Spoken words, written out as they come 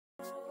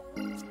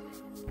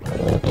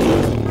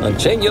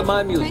Unchain your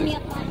mind music.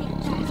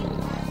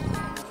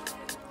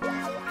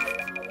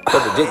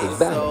 Brother Jacob's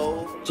back.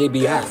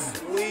 JBI.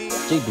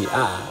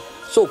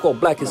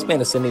 So-called Black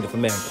Hispanics and Native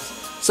Americans.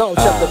 Psalm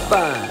chapter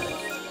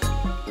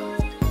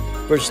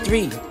 5. Verse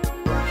 3.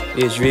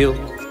 Israel.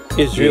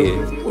 Yeah.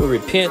 We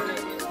repent.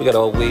 We gotta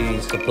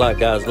always apply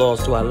God's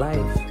laws to our life.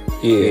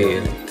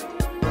 Yeah.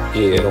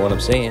 You know what I'm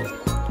saying?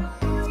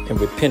 And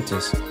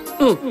repentance.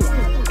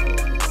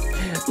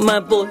 My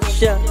voice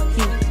shall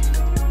hear.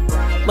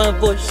 My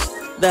voice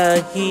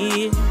that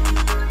hear.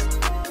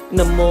 In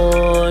the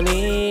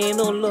morning,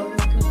 oh Lord.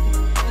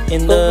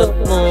 In the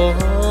morning.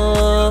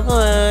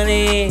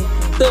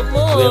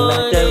 Will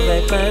I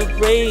direct my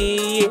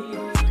prayer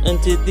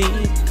unto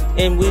thee,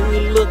 and we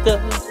will look up,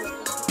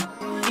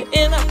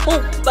 and I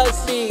hope I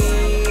see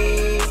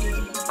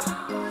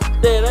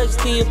that I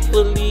still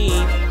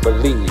believe.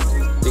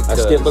 I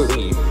still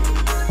believe.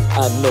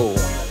 I know.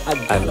 I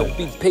gotta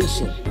be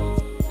patient.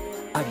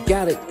 I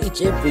gotta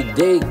each every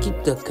day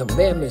keep the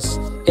commandments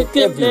in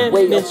every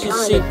way.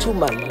 Apply it to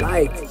my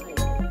life.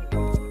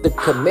 The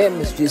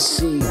commandments, you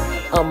see,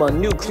 I'm a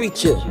new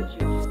creature.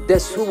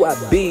 That's who I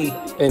be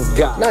in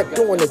God. Not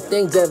doing the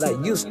things that I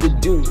used to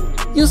do.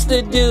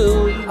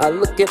 I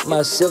look at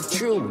myself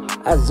true.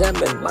 I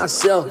examine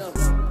myself.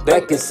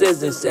 Like it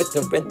says in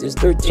 2 Corinthians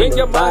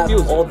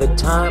 13:5, all the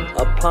time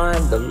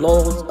applying the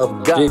laws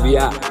of God.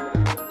 JBI.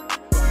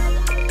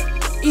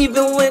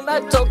 Even when I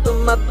talk to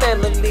my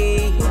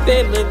family,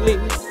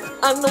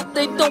 I know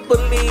they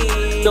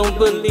don't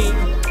believe.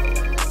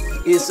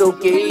 It's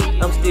okay,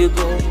 I'm still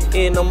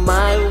going on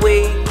my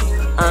way.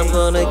 I'm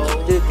gonna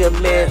keep the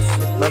commandments,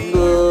 my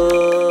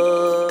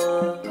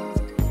Lord.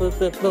 For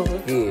the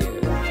Lord. Yeah.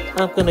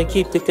 I'm gonna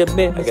keep the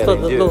commandments for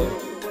the Lord.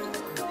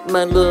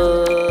 My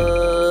Lord.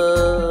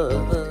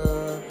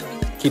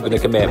 Keeping the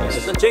commandments.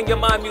 Listen, change your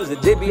mind music.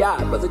 JBI,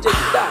 Brother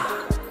Jacob's back.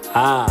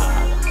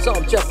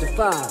 Psalm chapter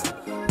 5.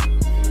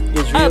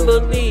 Israel. I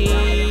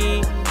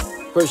believe.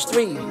 Verse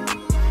 3.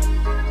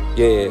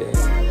 Yeah.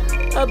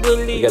 I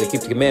believe. You gotta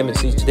keep the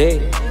commandments each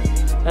day.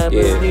 I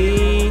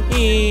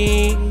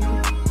believe.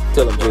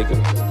 Tell him, Jacob.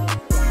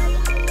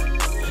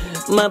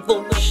 My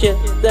voice shall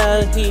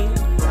thou hear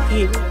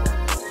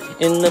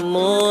in the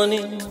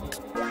morning.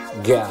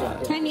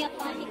 God.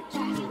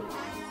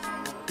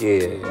 Yeah,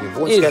 your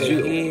voice gotta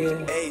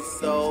hear. Hey,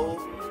 so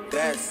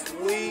that's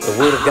sweet. The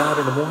word of God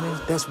in the morning.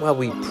 That's why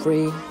we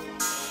pray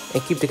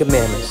and keep the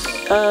commandments.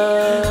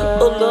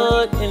 Oh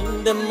Lord,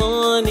 in the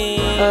morning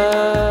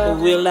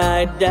will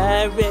I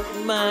direct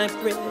my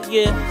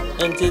prayer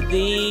unto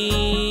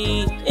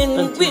thee,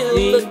 and will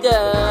look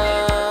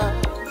up.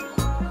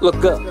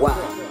 Look up, wow.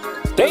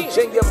 Damn.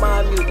 Change your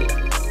mind music.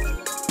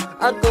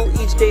 I go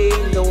each day,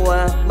 know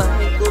I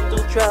might go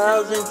through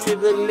trials and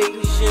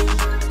tribulations.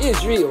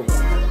 Israel,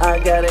 I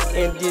gotta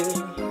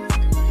endure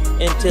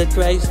until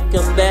Christ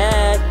come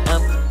back.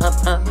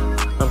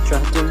 I'm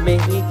trying to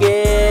make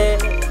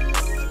it.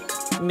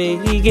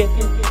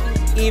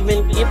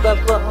 Even if I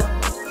fall,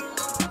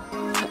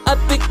 I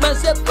pick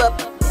myself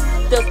up,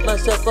 dust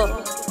myself off.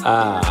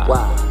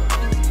 Wow.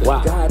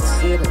 God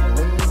said a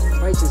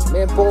man, righteous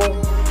man fall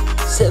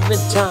 7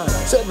 times.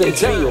 7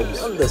 times.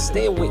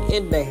 Understand we're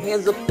in the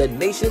hands of the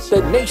nations.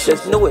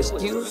 There's no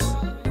excuse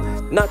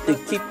not to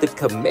keep the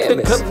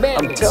commandments.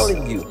 I'm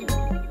telling you.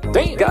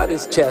 Damn. God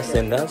is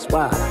chastening us.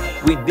 Why?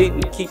 We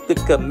didn't keep the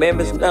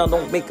commandments. Now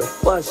don't make a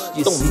fuss.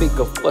 Don't make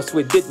a fuss.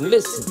 We didn't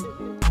listen.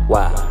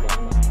 Why?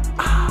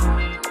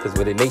 Because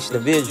we're the nation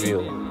of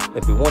Israel.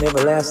 If we want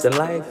everlasting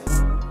life,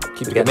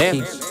 we gotta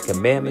keep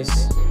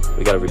commandments.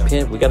 We gotta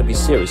repent. We gotta be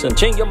serious. And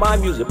change your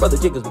mind music. Brother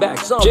Jacob's back.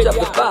 Psalm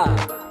chapter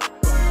 5.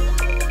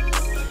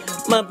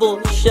 My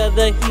voice shall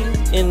I hear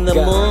in the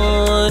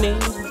morning.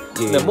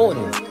 In the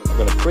morning, I'm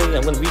gonna pray.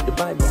 I'm gonna read the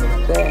Bible.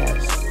 I'm gonna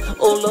fast.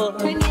 Oh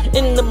Lord,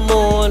 in the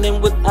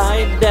morning will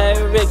I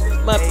direct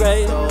my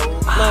prayer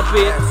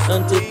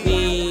unto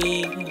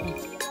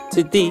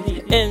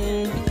thee,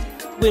 and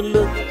we'll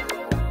look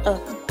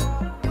up.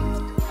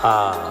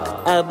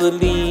 I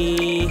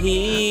believe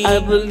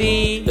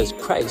there's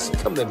Christ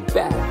coming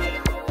back.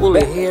 Will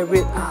the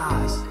hairy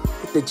eyes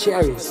with the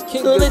chariots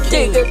gonna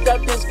take us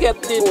out this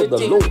captivity for the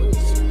Lord.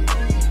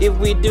 If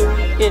we do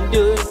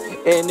endure,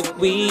 and if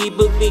we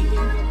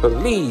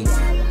believe,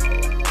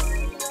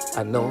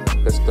 I know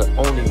that's the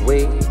only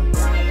way.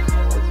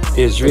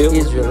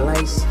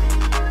 Israelites,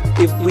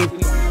 if we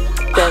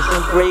fast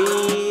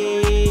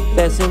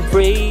and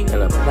pray,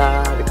 and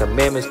apply the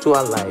commandments to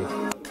our life.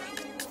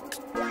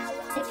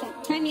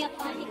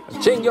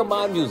 Change your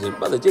mind music.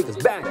 Brother Jacob's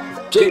back.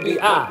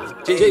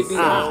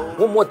 JBI.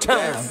 One more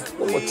time.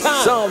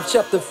 Psalm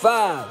chapter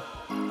 5.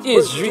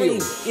 Israel.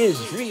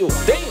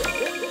 Damn.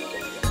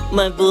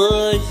 My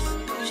voice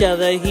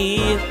shall I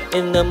hear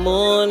in the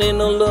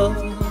morning, oh Lord.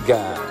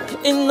 God.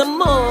 In the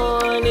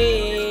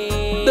morning.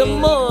 In the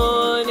morning.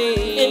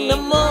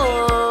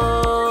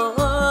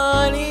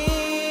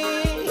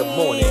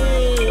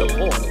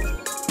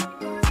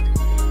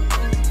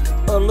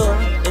 Oh Lord,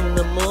 in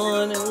the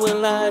morning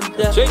will I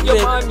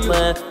direct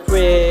my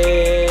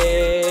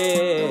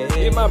prayer.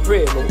 hear my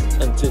prayer, Lord,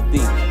 unto thee.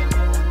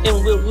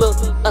 And we'll look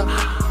up,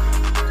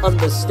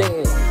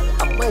 understand.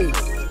 I might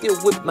deal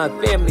with my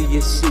family,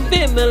 you see.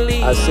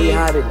 Family. I say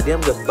hi to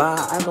them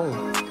goodbye. I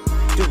don't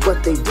do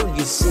what they do,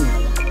 you see.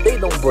 They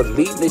don't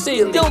believe, they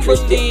still in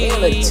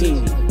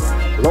Christianity.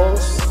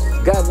 Lost,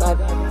 God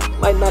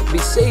might not be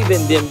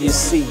saving them, you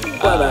see.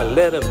 But I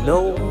let them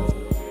know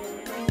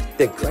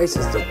that Christ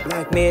is the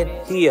black man.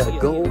 Here I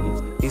go.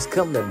 He's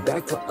coming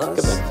back for us.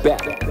 Coming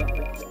back.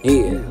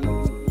 Yeah.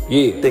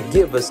 Yeah. They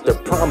give us the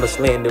promised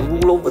land and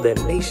rule over the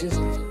nations.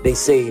 They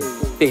say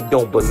they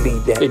don't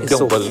believe that. They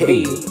don't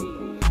believe.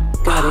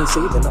 God ain't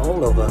saving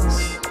all of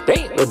us.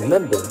 Damn.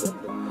 Remember,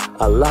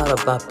 a lot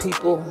of our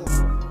people,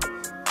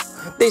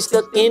 they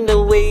stuck in the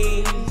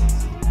way.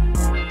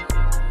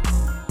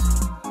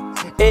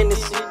 And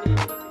it's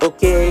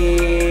okay.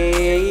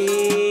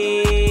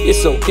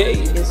 It's okay.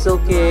 It's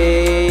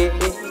okay.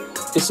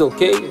 It's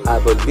okay. I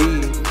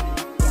believe.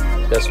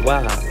 That's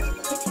why.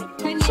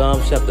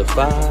 Psalm chapter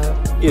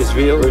 5,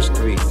 Israel, verse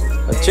 3.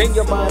 Change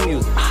your mind,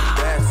 music.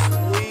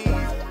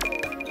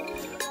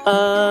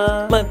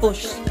 My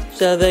voice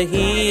shall I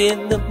hear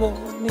in the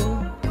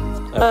morning.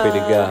 I pray to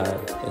God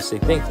and say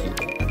thank you.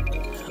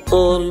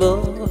 Oh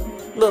Lord,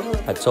 Lord.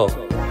 I talk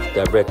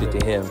directly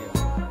to Him.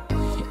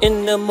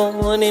 In the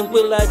morning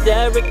will I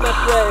direct my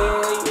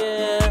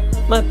prayer,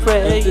 my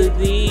prayer to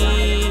Thee.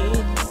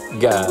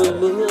 God,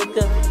 will look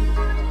up,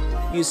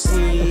 you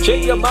see.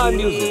 Change your mind,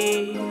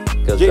 music.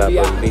 Cause I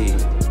believe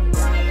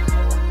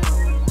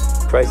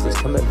Christ is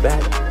coming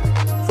back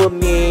for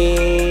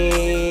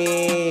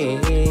me.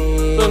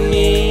 For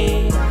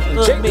me.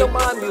 Change your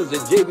mind,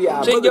 music,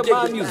 JBI. Change your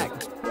mind, music.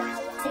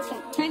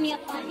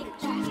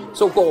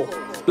 So-called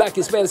Black,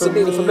 Hispanics, and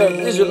Native American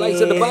Israelites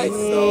in the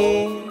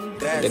Bible.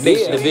 The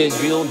nation of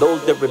Israel,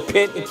 those that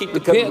repent and keep the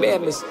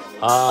commandments,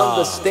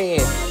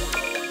 understand.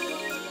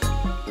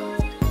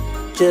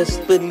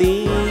 Just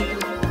believe,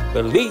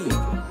 believe,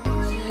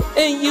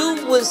 and you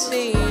will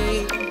see.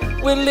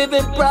 We're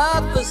living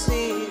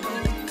prophecy.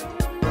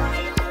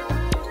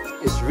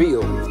 It's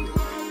real.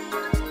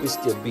 We're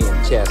still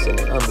being chastened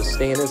and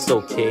understand it's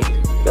okay.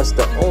 That's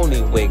the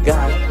only way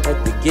God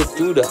had to get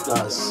through to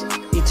us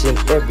each and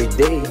every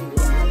day.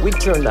 We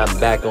turned our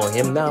back on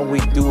Him, now we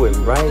do it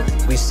right.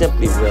 We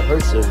simply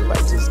rehearse His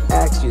righteous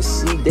acts. You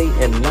see, day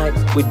and night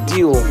we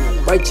deal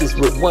righteous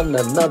with one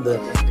another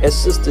as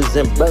sisters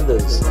and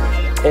brothers.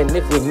 And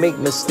if we make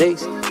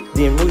mistakes,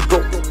 then we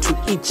go to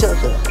each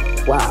other.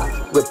 Why?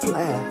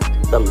 Reply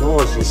the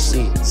laws, you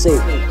see. Say,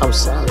 I'm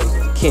sorry,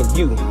 can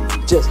you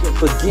just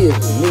forgive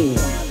me?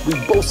 We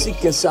both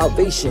seeking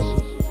salvation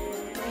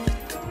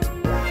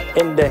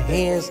in the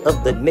hands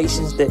of the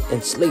nations that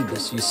enslave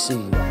us, you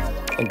see.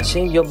 And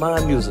change your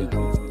mind, music.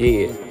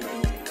 Yeah.